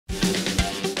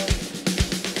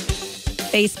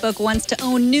Facebook wants to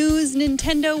own news,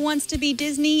 Nintendo wants to be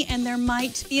Disney, and there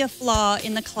might be a flaw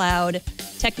in the cloud.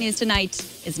 Tech News Tonight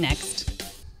is next.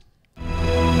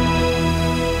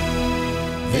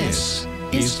 This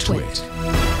is Twit.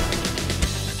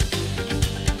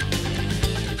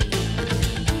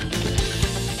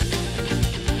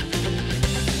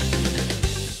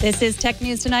 This is Tech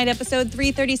News Tonight, episode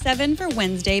 337 for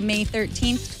Wednesday, May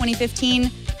 13th,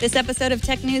 2015. This episode of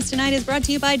Tech News Tonight is brought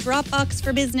to you by Dropbox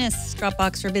for Business.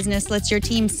 Dropbox for Business lets your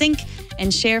team sync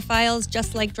and share files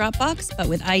just like Dropbox, but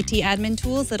with IT admin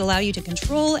tools that allow you to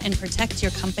control and protect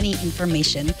your company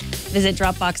information. Visit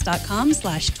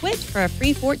Dropbox.com/twit for a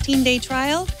free 14-day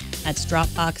trial. That's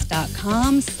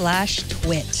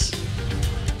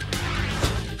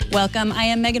Dropbox.com/twit. Welcome. I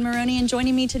am Megan Morrone, and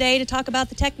joining me today to talk about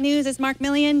the tech news is Mark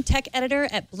Milian, tech editor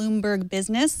at Bloomberg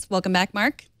Business. Welcome back,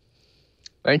 Mark.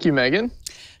 Thank you, Megan.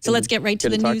 So let's get right to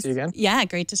the news. Talk to you again. Yeah,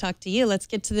 great to talk to you. Let's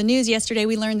get to the news. Yesterday,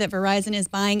 we learned that Verizon is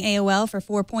buying AOL for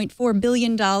 $4.4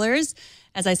 billion. As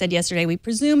I said yesterday, we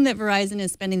presume that Verizon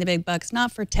is spending the big bucks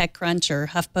not for TechCrunch or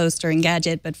HuffPost or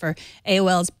Engadget, but for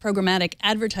AOL's programmatic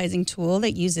advertising tool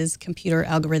that uses computer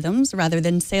algorithms rather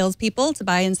than salespeople to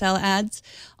buy and sell ads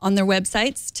on their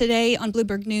websites. Today on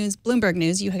Bloomberg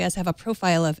News, you guys have a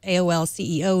profile of AOL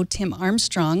CEO Tim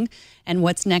Armstrong and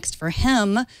what's next for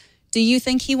him. Do you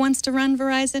think he wants to run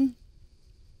Verizon?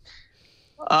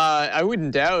 I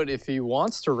wouldn't doubt if he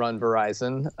wants to run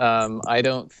Verizon. I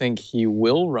don't think he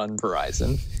will run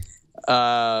Verizon.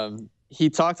 He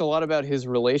talked a lot about his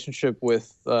relationship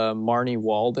with Marnie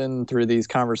Walden through these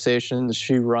conversations.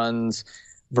 She runs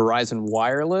Verizon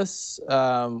Wireless,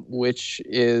 which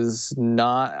is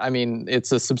not,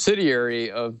 it's a subsidiary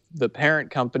of the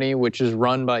parent company, which is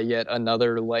run by yet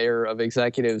another layer of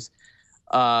executives.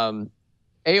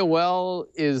 AOL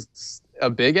is a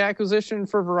big acquisition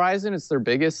for Verizon. It's their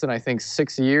biggest in, I think,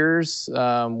 6 years,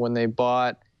 when they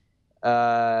bought,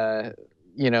 some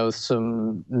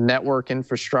network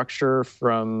infrastructure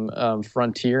from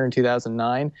Frontier in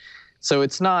 2009. So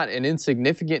it's not an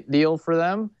insignificant deal for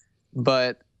them,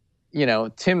 but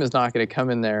Tim is not going to come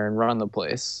in there and run the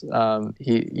place.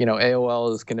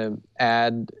 AOL is going to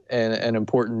add an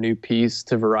important new piece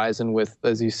to Verizon with,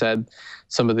 as you said,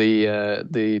 some of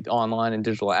the online and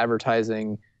digital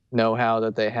advertising know-how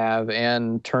that they have,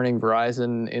 and turning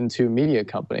Verizon into a media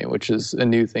company, which is a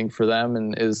new thing for them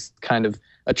and is kind of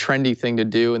a trendy thing to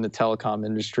do in the telecom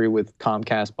industry, with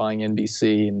Comcast buying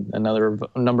NBC and a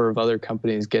number of other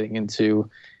companies getting into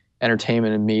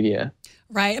entertainment and media.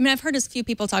 Right. I've heard a few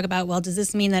people talk about, well, does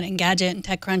this mean that Engadget and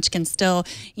TechCrunch can still,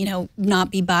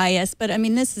 not be biased? But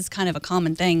this is kind of a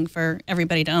common thing for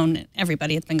everybody to own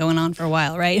everybody. It's been going on for a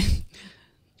while, right?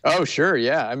 Oh, sure.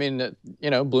 Yeah.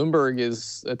 Bloomberg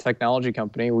is a technology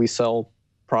company. We sell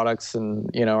products and,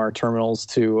 our terminals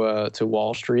to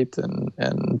Wall Street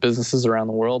and businesses around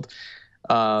the world.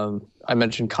 I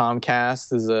mentioned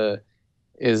Comcast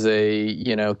is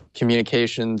a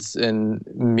communications and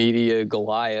media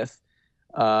Goliath.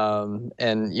 All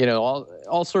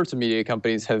sorts of media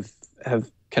companies have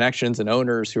connections and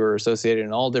owners who are associated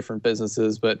in all different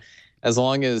businesses. But as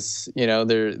long as,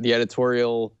 the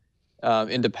editorial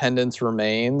independence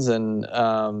remains, and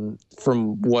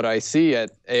from what I see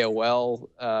at AOL,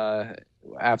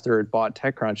 after it bought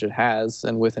TechCrunch, it has,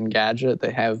 and with Engadget,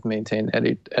 they have maintained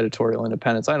editorial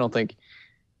independence. I don't think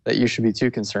that you should be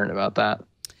too concerned about that.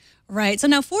 Right. So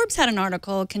now Forbes had an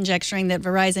article conjecturing that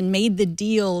Verizon made the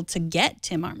deal to get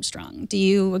Tim Armstrong. Do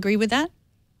you agree with that?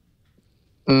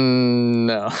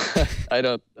 No, I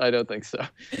don't think so.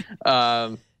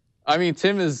 Tim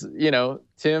is,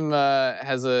 Tim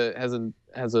has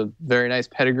a very nice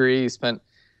pedigree. He spent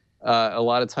a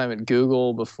lot of time at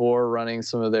Google before running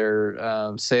some of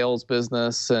their sales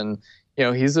business, and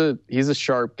he's a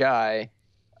sharp guy.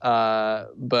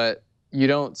 But you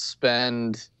don't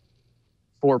spend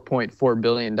 $4.4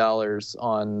 billion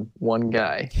on one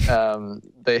guy.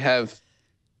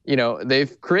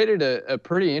 They've created a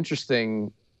pretty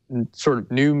interesting sort of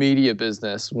new media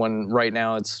business, when right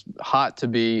now it's hot to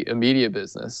be a media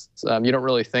business. You don't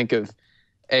really think of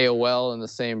AOL in the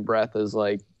same breath as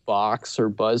like Vox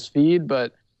or BuzzFeed,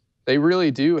 but they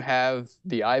really do have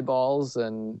the eyeballs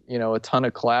and, a ton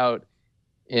of clout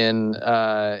in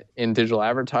digital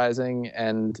advertising,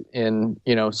 and in,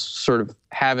 sort of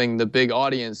having the big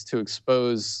audience to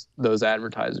expose those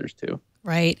advertisers to.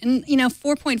 Right. And,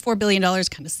 $4.4 billion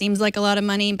kind of seems like a lot of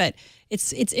money, but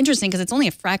it's interesting because it's only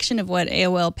a fraction of what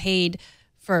AOL paid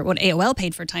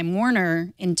for Time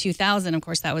Warner in 2000. Of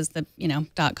course, that was the,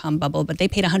 .com bubble, but they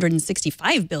paid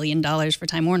 $165 billion for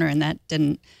Time Warner, and that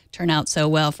didn't turn out so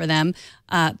well for them.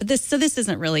 But this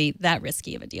isn't really that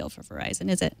risky of a deal for Verizon,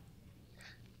 is it?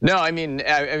 No, I mean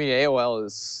AOL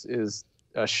is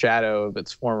a shadow of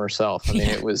its former self. I mean,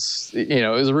 it was it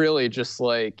was really just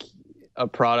like a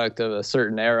product of a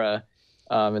certain era.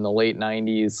 In the late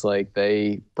 90s, like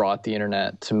they brought the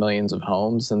internet to millions of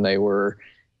homes, and they were,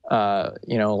 a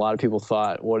lot of people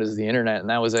thought, what is the internet? And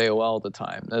that was AOL at the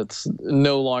time. That's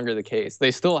no longer the case.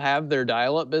 They still have their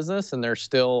dial-up business, and there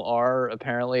still are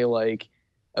apparently like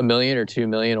 1 million or 2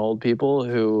 million old people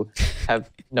who have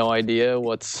no idea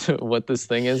what this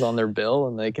thing is on their bill,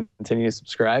 and they can continue to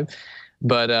subscribe.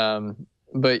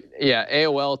 But yeah,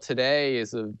 AOL today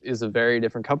is a very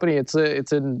different company. It's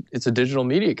a digital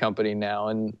media company now,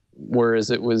 and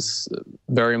whereas it was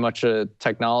very much a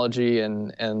technology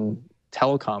and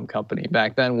telecom company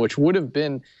back then, which would have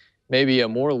been maybe a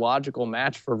more logical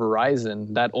match for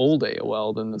Verizon, that old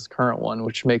AOL, than this current one,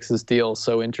 which makes this deal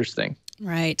so interesting.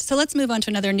 Right. So let's move on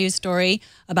to another news story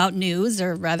about news,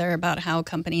 or rather about how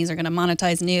companies are going to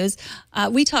monetize news.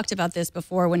 We talked about this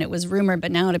before when it was rumored,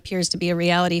 but now it appears to be a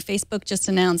reality. Facebook just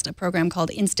announced a program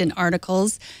called Instant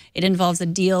Articles. It involves a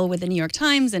deal with the New York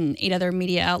Times and 8 other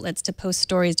media outlets to post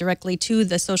stories directly to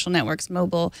the social network's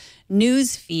mobile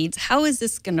news feeds. How is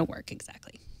this going to work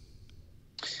exactly?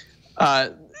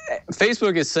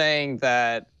 Facebook is saying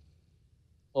that.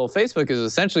 Well, Facebook is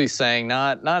essentially saying,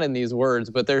 not in these words,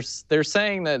 but they're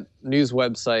saying that news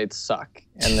websites suck,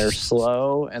 and they're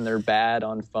slow, and they're bad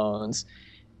on phones.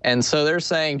 And so they're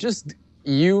saying, just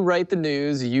you write the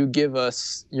news, you give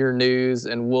us your news,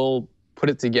 and we'll put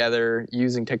it together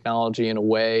using technology in a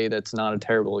way that's not a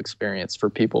terrible experience for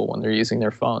people when they're using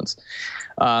their phones.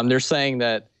 They're saying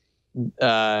that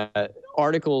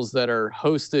articles that are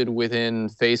hosted within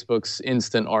Facebook's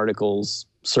Instant Articles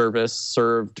service,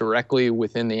 served directly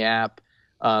within the app,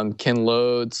 can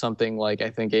load something like, I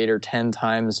think, 8 or 10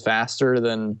 times faster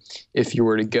than if you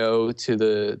were to go to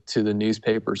the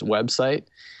newspaper's website.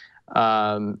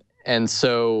 And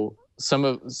so some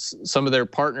of their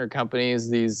partner companies,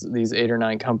 these 8 or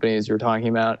 9 companies you're talking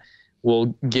about, will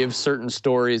give certain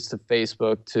stories to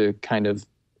Facebook to kind of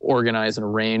organize and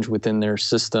arrange within their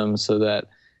system so that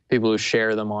people who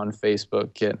share them on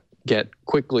Facebook get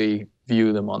quickly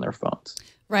view them on their phones.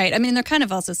 Right. I mean, they're kind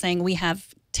of also saying we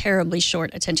have terribly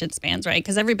short attention spans, right?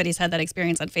 Because everybody's had that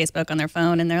experience on Facebook on their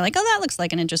phone, and they're like, oh, that looks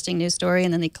like an interesting news story.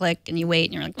 And then they click and you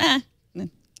wait and you're like,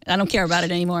 I don't care about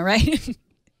it anymore, right?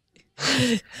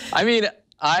 I mean,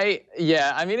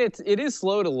 it is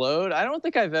slow to load. I don't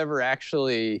think I've ever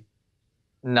actually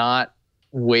not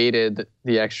waited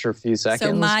the extra few seconds.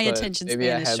 So my attention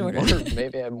span is shorter.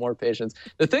 Maybe I have more patience.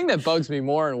 The thing that bugs me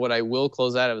more, and what I will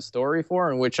close out of a story for,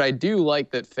 and which I do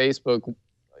like that Facebook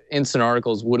Instant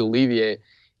Articles would alleviate,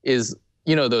 is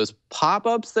those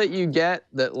pop-ups that you get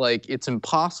that, like, it's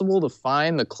impossible to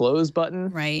find the close button.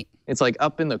 Right. It's like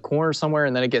up in the corner somewhere,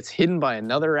 and then it gets hidden by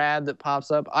another ad that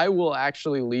pops up. I will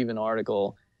actually leave an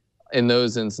article in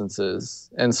those instances.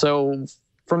 And so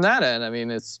from that end, I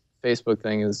mean, it's Facebook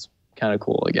thing is kind of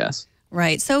cool, I guess.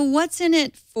 Right. So what's in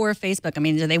it for Facebook? I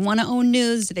mean, do they want to own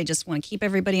news? Do they just want to keep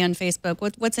everybody on Facebook?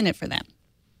 What's in it for them?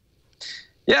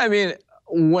 Yeah, I mean,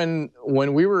 when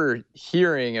we were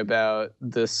hearing about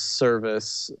this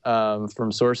service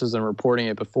from sources and reporting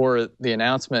it before the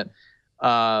announcement,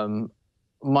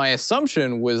 my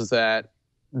assumption was that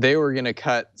they were going to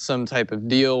cut some type of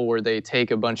deal where they take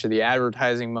a bunch of the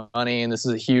advertising money, and this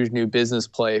is a huge new business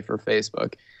play for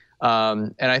Facebook.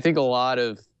 And I think a lot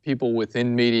of people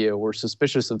within media were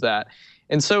suspicious of that.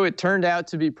 And so it turned out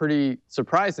to be pretty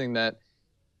surprising that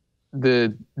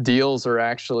the deals are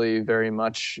actually very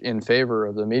much in favor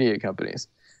of the media companies.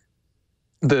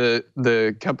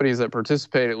 The companies that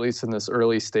participate, at least in this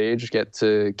early stage, get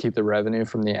to keep the revenue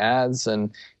from the ads, and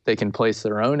they can place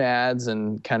their own ads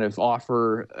and kind of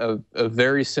offer a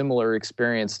very similar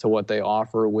experience to what they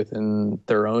offer within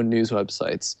their own news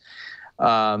websites.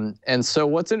 And so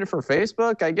what's in it for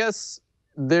Facebook? I guess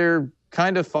they're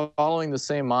kind of following the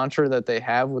same mantra that they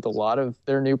have with a lot of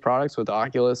their new products, with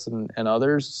Oculus and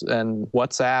others, and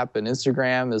WhatsApp and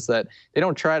Instagram, is that they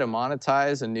don't try to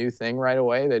monetize a new thing right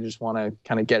away. They just want to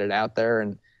kind of get it out there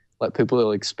and let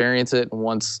people experience it. And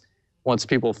once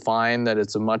people find that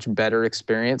it's a much better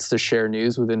experience to share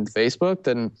news within Facebook,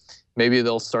 then maybe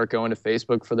they'll start going to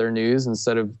Facebook for their news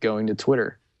instead of going to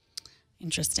Twitter.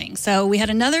 Interesting. So we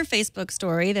had another Facebook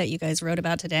story that you guys wrote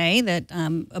about today that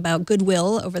about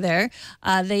Goodwill over there.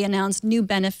 They announced new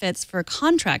benefits for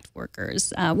contract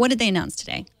workers. What did they announce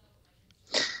today?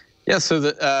 Yeah, so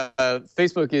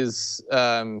Facebook is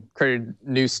created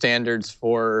new standards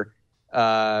for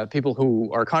people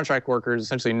who are contract workers,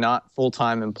 essentially not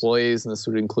full-time employees, and this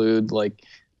would include like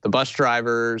the bus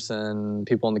drivers and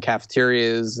people in the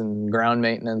cafeterias and ground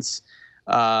maintenance.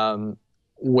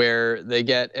 where they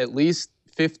get at least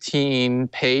 15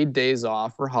 paid days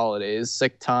off for holidays,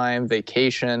 sick time,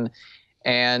 vacation,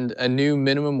 and a new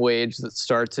minimum wage that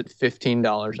starts at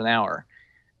 $15 an hour.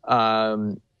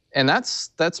 And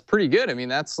that's pretty good. I mean,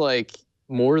 that's like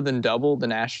more than double the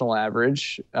national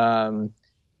average.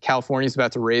 California's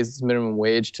about to raise its minimum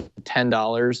wage to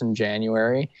 $10 in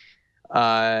January.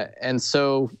 And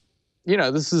so, you know,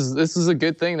 this is a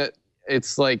good thing that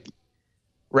it's like,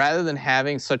 rather than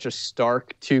having such a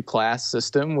stark two-class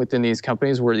system within these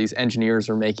companies where these engineers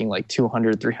are making like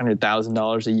 $200,000,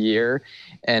 $300,000 a year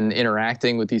and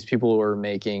interacting with these people who are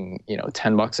making, you know,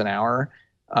 $10 an hour,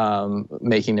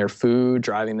 making their food,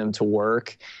 driving them to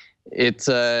work, it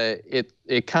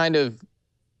kind of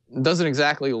doesn't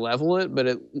exactly level it,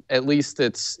 but at least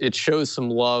it shows some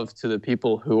love to the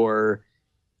people who are,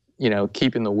 you know,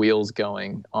 keeping the wheels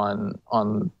going on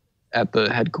at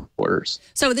the headquarters.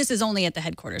 So this is only at the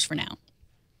headquarters for now?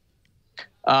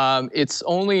 It's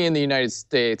only in the United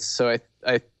States, so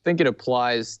I think it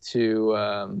applies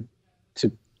to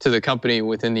the company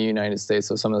within the United States,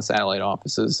 so some of the satellite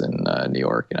offices in New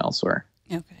York and elsewhere.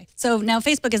 Okay. So now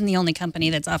Facebook isn't the only company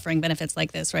that's offering benefits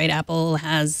like this, right? Apple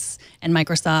has, and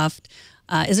Microsoft.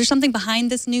 Is there something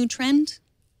behind this new trend?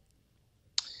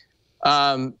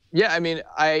 Yeah, I mean,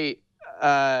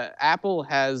 Apple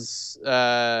has,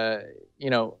 you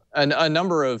know, a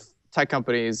number of tech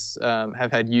companies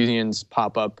have had unions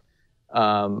pop up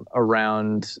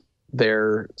around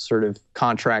their sort of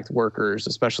contract workers,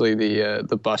 especially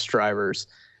the bus drivers.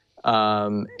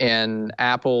 And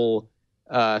Apple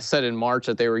said in March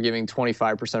that they were giving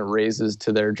 25% raises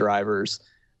to their drivers.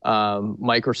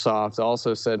 Microsoft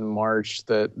also said in March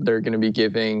that they're going to be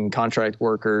giving contract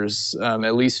workers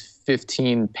at least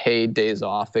 15 paid days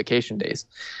off, vacation days.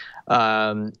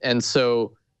 And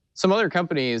so some other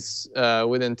companies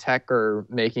within tech are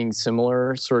making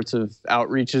similar sorts of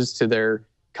outreaches to their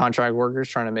contract workers,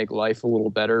 trying to make life a little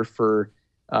better for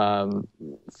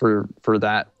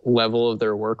that level of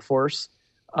their workforce.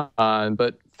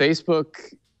 But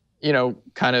Facebook, you know,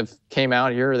 kind of came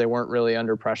out here. They weren't really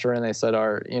under pressure, and they said,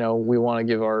 we want to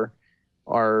give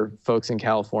our folks in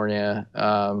California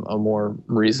a more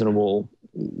reasonable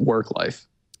work life.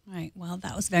 All right. Well,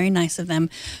 that was very nice of them.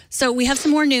 So we have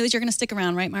some more news. You're going to stick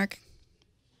around, right, Mark?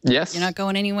 Yes. You're not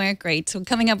going anywhere? Great. So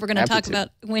coming up, we're going to talk about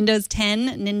Windows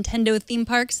 10, Nintendo theme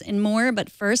parks, and more.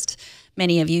 But first,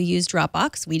 many of you use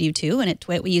Dropbox. We do too. And at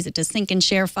Twit, we use it to sync and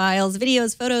share files,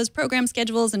 videos, photos, program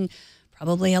schedules, and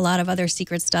probably a lot of other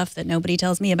secret stuff that nobody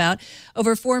tells me about.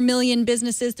 Over 4 million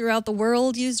businesses throughout the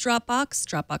world use Dropbox.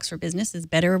 Dropbox for Business is a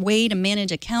better way to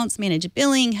manage accounts, manage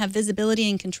billing, have visibility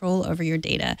and control over your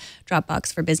data.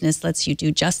 Dropbox for Business lets you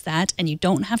do just that, and you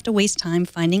don't have to waste time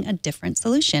finding a different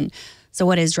solution. So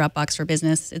what is Dropbox for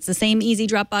Business? It's the same easy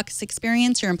Dropbox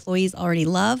experience your employees already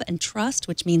love and trust,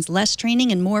 which means less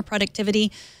training and more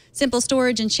productivity. Simple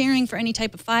storage and sharing for any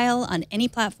type of file on any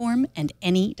platform and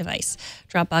any device.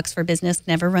 Dropbox for Business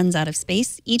never runs out of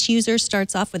space. Each user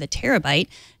starts off with a terabyte,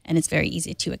 and it's very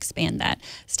easy to expand that.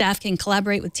 Staff can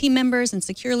collaborate with team members and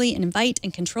securely invite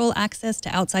and control access to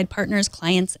outside partners,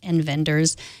 clients, and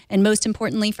vendors. And most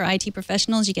importantly, for IT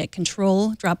professionals, you get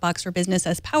control. Dropbox for Business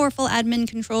has powerful admin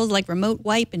controls like remote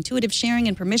wipe, intuitive sharing,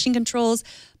 and permission controls,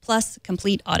 plus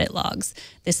complete audit logs.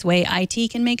 This way,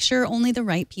 IT can make sure only the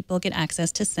right people get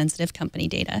access to sensitive company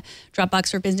data.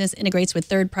 Dropbox for Business integrates with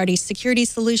third-party security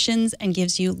solutions and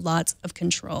gives you lots of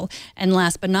control. And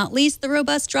last but not least, the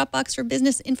robust Dropbox for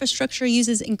Business infrastructure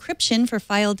uses encryption for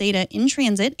file data in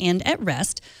transit and at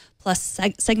rest, plus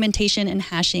segmentation and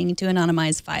hashing to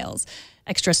anonymize files.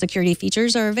 Extra security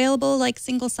features are available like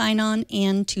single sign-on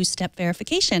and two-step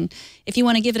verification. If you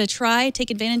want to give it a try, take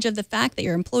advantage of the fact that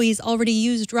your employees already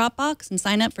use Dropbox and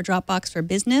sign up for Dropbox for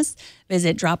Business.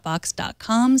 Visit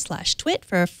Dropbox.com/twit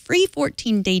for a free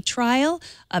 14-day trial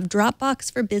of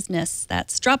Dropbox for Business.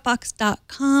 That's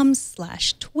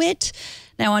Dropbox.com/twit.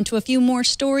 Now on to a few more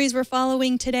stories we're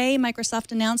following today.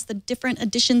 Microsoft announced the different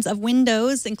editions of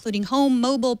Windows, including Home,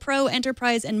 Mobile, Pro,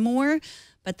 Enterprise, and more.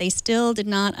 But they still did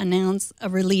not announce a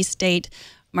release date.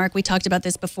 Mark, we talked about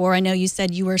this before. I know you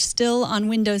said you were still on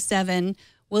Windows 7.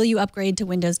 Will you upgrade to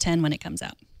Windows 10 when it comes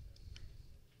out?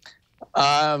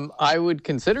 I would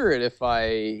consider it if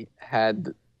I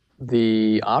had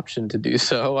the option to do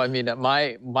so. I mean,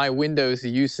 my Windows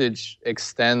usage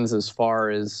extends as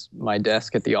far as my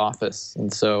desk at the office.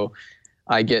 And so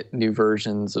I get new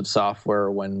versions of software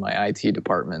when my IT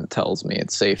department tells me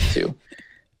it's safe to.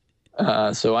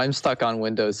 So I'm stuck on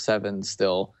Windows 7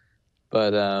 still,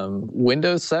 but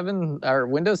Windows 7 or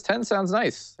Windows 10 sounds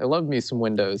nice. I love me some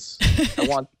Windows.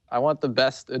 I want the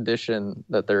best edition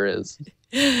that there is.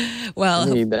 Well,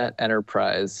 I need that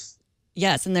enterprise.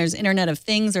 Yes, and there's Internet of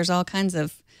Things. There's all kinds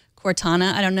of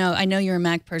Cortana. I don't know. I know you're a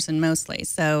Mac person mostly.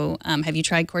 So have you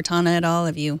tried Cortana at all?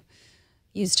 Have you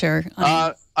used her?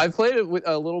 I played it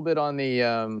a little bit on the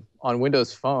on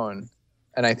Windows Phone,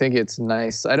 and I think it's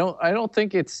nice. I don't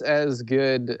think it's as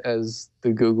good as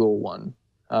the Google one.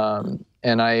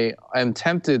 And I'm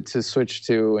tempted to switch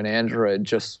to an Android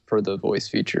just for the voice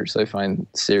features. I find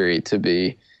Siri to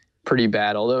be pretty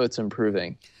bad, although it's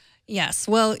improving. Yes.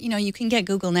 Well, you can get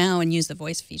Google Now and use the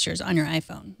voice features on your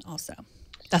iPhone also.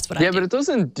 That's what I do. Yeah, but it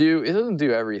doesn't do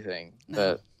everything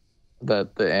that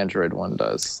the Android one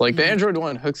does. Like the Android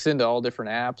one hooks into all different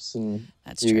apps, and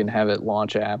you can have it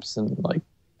launch apps and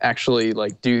actually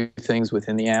do things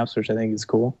within the apps, which I think is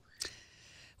cool.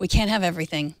 We can't have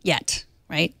everything yet,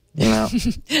 right? No.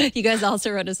 You guys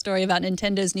also wrote a story about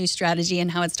Nintendo's new strategy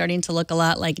and how it's starting to look a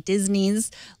lot like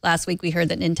Disney's. Last week, we heard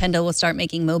that Nintendo will start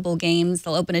making mobile games.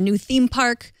 They'll open a new theme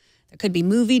park. There could be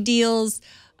movie deals.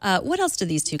 What else do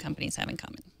these two companies have in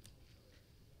common?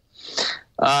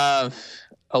 A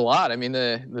lot. I mean,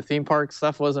 the theme park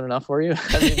stuff wasn't enough for you.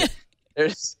 I mean,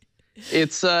 it's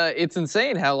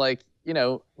insane how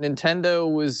Nintendo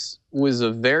was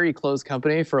a very close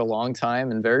company for a long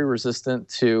time and very resistant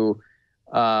to.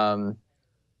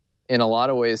 In a lot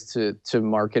of ways to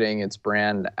marketing its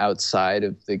brand outside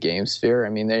of the game sphere. I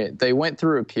mean, they went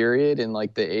through a period in the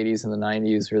 80s and the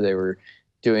 90s where they were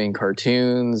doing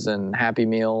cartoons and Happy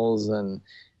Meals, and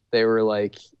they were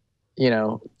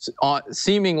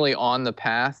seemingly on the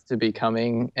path to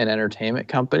becoming an entertainment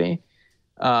company.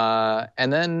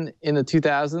 And then in the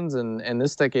 2000s and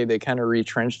this decade, they kind of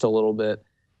retrenched a little bit,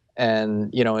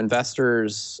 and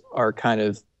investors are kind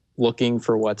of looking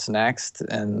for what's next,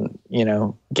 and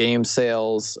game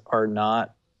sales are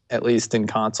not, at least in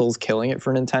consoles, killing it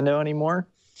for Nintendo anymore.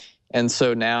 And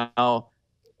so now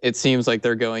it seems like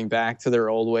they're going back to their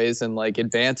old ways and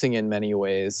advancing in many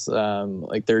ways,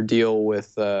 their deal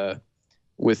with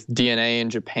DNA in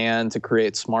Japan to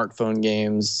create smartphone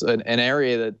games, an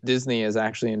area that Disney has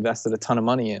actually invested a ton of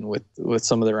money in with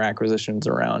some of their acquisitions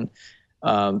around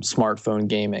smartphone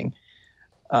gaming.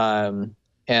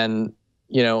 And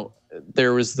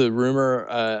there was the rumor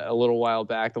a little while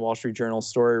back, the Wall Street Journal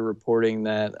story reporting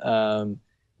that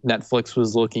Netflix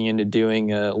was looking into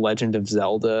doing a Legend of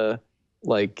Zelda,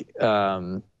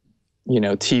 TV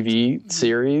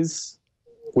series,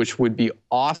 which would be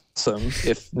awesome.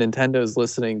 If Nintendo is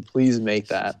listening, please make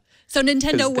that. So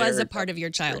Nintendo was a part of your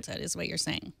childhood, is what you're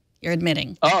saying. You're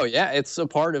admitting. Oh, yeah. It's a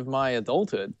part of my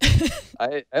adulthood.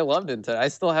 I loved it. I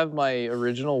still have my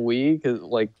original Wii, because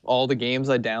all the games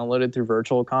I downloaded through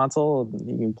Virtual Console,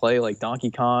 you can play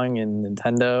Donkey Kong and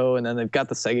Nintendo, and then they've got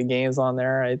the Sega games on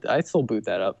there. I still boot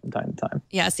that up from time to time.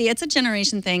 Yeah, see, it's a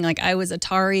generation thing. I was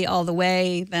Atari all the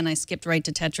way, then I skipped right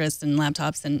to Tetris and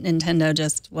laptops, and Nintendo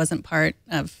just wasn't part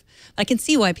of. I can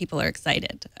see why people are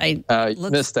excited. You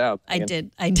missed out. I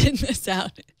did miss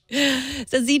out.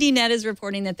 So ZDNet is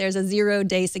reporting that there's a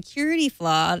 0-day security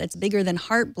flaw that's bigger than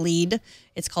Heartbleed.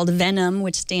 It's called Venom,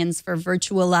 which stands for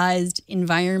Virtualized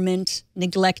Environment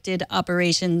Neglected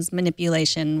Operations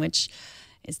Manipulation, which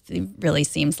really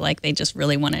seems like they just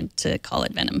really wanted to call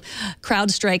it Venom.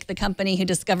 CrowdStrike, the company who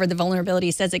discovered the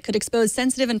vulnerability, says it could expose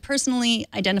sensitive and personally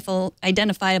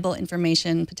identifiable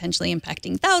information, potentially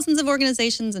impacting thousands of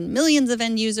organizations and millions of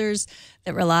end users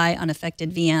that rely on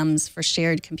affected VMs for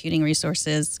shared computing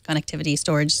resources, connectivity,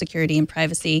 storage, security, and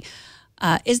privacy.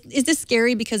 Is this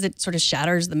scary because it sort of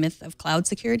shatters the myth of cloud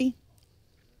security?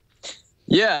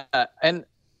 Yeah, and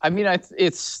I mean,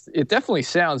 it definitely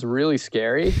sounds really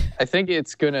scary. I don't think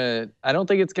it's gonna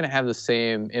have the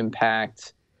same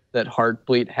impact that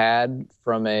Heartbleed had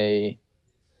from a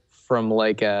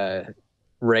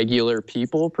regular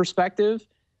people perspective,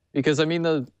 because I mean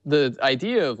the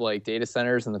idea of data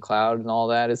centers and the cloud and all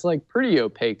that is pretty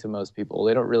opaque to most people.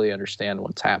 They don't really understand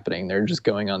what's happening. They're just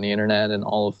going on the internet and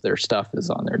all of their stuff is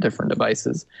on their different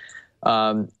devices.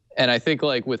 And I think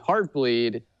with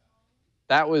Heartbleed,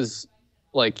 that was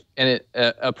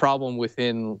a problem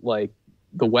within the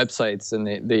websites and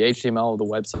the HTML of the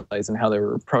websites and how they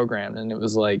were programmed. And it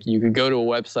was you could go to a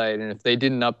website, and if they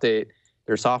didn't update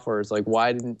their software, it's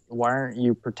why aren't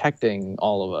you protecting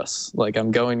all of us?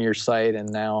 I'm going to your site and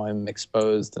now I'm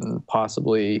exposed and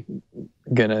possibly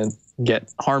gonna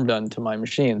get harm done to my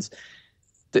machines.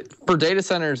 For data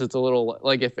centers, it's a little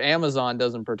if Amazon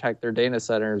doesn't protect their data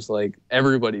centers,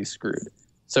 everybody's screwed.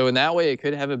 So in that way, it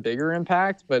could have a bigger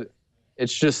impact, but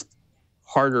it's just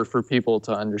harder for people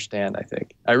to understand, I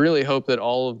think. I really hope that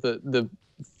all of the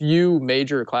few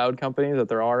major cloud companies that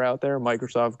there are out there,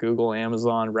 Microsoft, Google,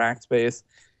 Amazon, Rackspace,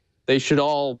 they should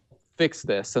all fix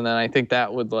this. And then I think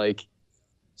that would like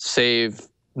save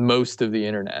most of the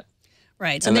internet.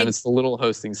 Right. So and then it's the little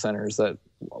hosting centers that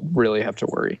really have to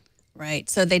worry. Right.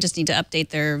 So they just need to update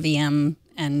their VM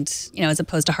and, as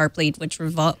opposed to Heartbleed, which,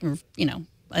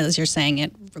 as you're saying,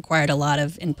 it required a lot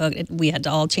of input. We had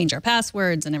to all change our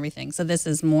passwords and everything. So this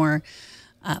is more,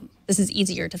 this is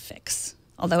easier to fix,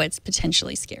 although it's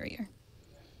potentially scarier.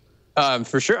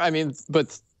 For sure. I mean,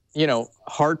 but,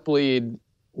 Heartbleed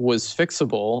was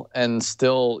fixable and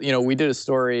still, we did a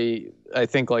story, I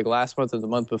think like last month or the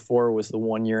month before was the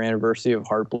 1-year anniversary of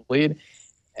Heartbleed.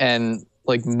 And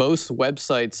like most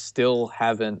websites still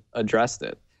haven't addressed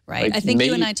it. Right. Like I think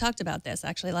you and I talked about this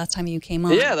actually last time you came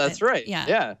on. Yeah, that's right.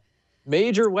 Yeah.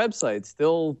 Major websites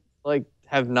still like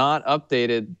have not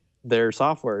updated their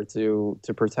software to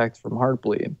protect from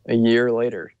Heartbleed a year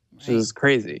later, which is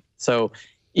crazy. So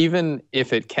even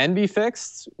if it can be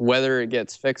fixed, whether it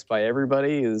gets fixed by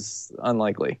everybody is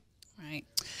unlikely. Right.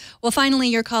 Well, finally,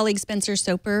 your colleague Spencer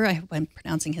Soper, I hope I'm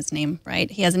pronouncing his name right.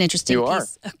 He has an interesting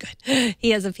piece. Oh, good.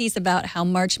 He has a piece about how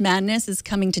March Madness is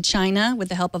coming to China with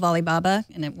the help of Alibaba,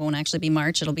 and it won't actually be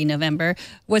March; it'll be November.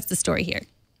 What's the story here?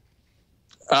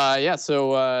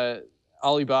 So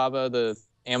Alibaba, the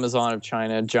Amazon of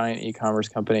China, giant e-commerce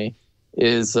company,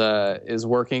 is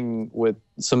working with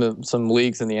some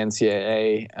leagues in the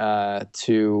NCAA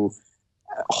to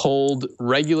hold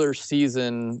regular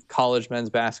season college men's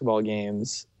basketball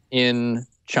games in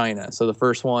China. So the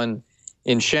first one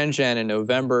in Shenzhen in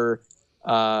November.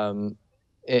 I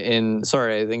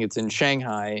think it's in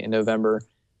Shanghai in November.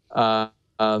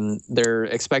 They're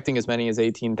expecting as many as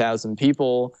 18,000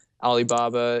 people.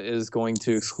 Alibaba is going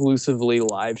to exclusively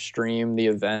live stream the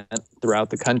event throughout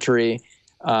the country.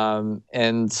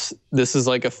 And this is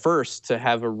like a first to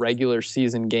have a regular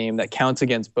season game that counts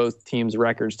against both teams'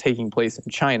 records taking place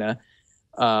in China,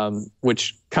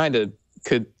 which kind of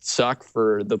could suck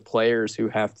for the players who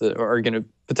are going to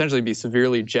potentially be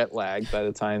severely jet lagged by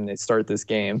the time they start this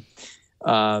game.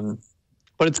 But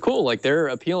it's cool. Like they're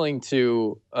appealing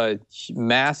to a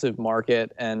massive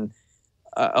market, and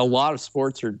a lot of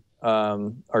sports are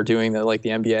doing that. Like the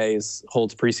NBA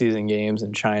holds preseason games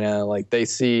in China. Like they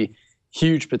see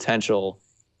huge potential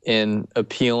in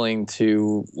appealing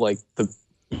to like the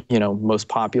most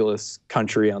populous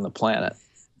country on the planet.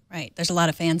 Right. There's a lot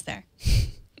of fans there.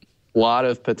 A lot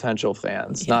of potential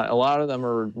fans. Yeah. Not a lot of them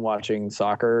are watching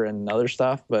soccer and other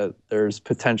stuff, but there's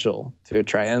potential to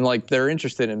try. And like they're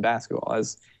interested in basketball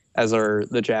as are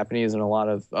the Japanese and a lot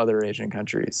of other Asian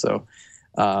countries. So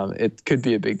it could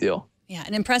be a big deal. Yeah,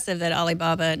 and impressive that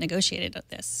Alibaba negotiated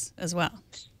this as well.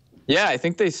 Yeah, I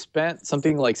think they spent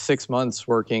something like 6 months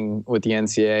working with the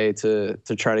NCAA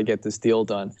to try to get this deal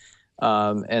done.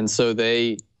 And so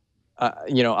they,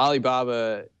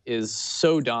 Alibaba is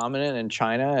so dominant in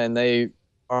China, and they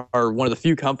are one of the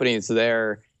few companies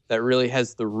there that really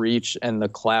has the reach and the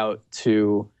clout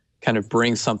to kind of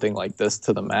bring something like this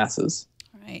to the masses.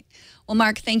 All right. Well,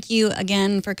 Mark, thank you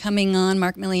again for coming on.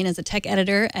 Mark Milian is a tech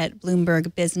editor at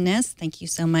Bloomberg Business. Thank you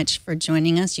so much for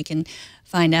joining us. You can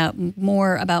find out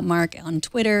more about Mark on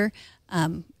Twitter.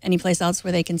 Any place else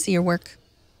where they can see your work?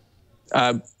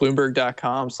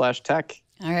 Bloomberg.com/tech.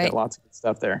 All right. Got lots of good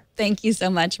stuff there. Thank you so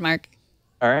much, Mark.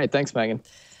 All right. Thanks, Megan.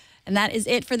 And that is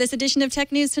it for this edition of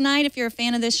Tech News Tonight. If you're a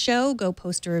fan of this show, go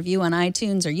post a review on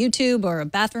iTunes or YouTube or a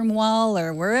bathroom wall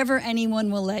or wherever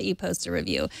anyone will let you post a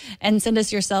review. And send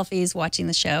us your selfies watching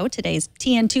the show. Today's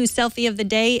TN2 selfie of the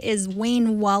day is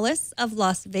Wayne Wallace of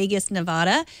Las Vegas,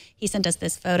 Nevada. He sent us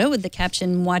this photo with the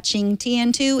caption, "Watching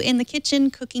TN2 in the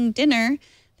kitchen cooking dinner."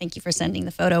 Thank you for sending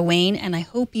the photo, Wayne, and I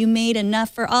hope you made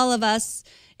enough for all of us.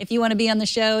 If you want to be on the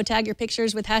show, tag your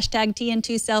pictures with hashtag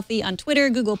TN2Selfie on Twitter,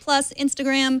 Google+,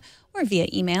 Instagram, or via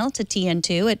email to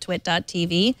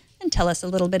tn2@twit.tv and tell us a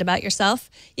little bit about yourself.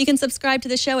 You can subscribe to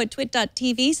the show at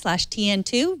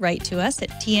twit.tv/TN2, write to us at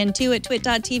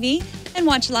tn2@twit.tv, and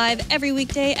watch live every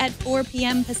weekday at 4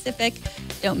 p.m. Pacific.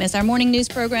 Don't miss our morning news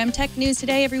program, Tech News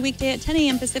Today, every weekday at 10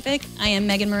 a.m. Pacific. I am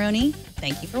Megan Morrone.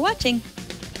 Thank you for watching.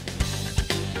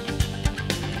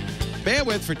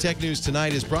 Bandwidth for Tech News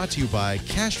Tonight is brought to you by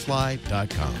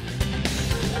Cashfly.com.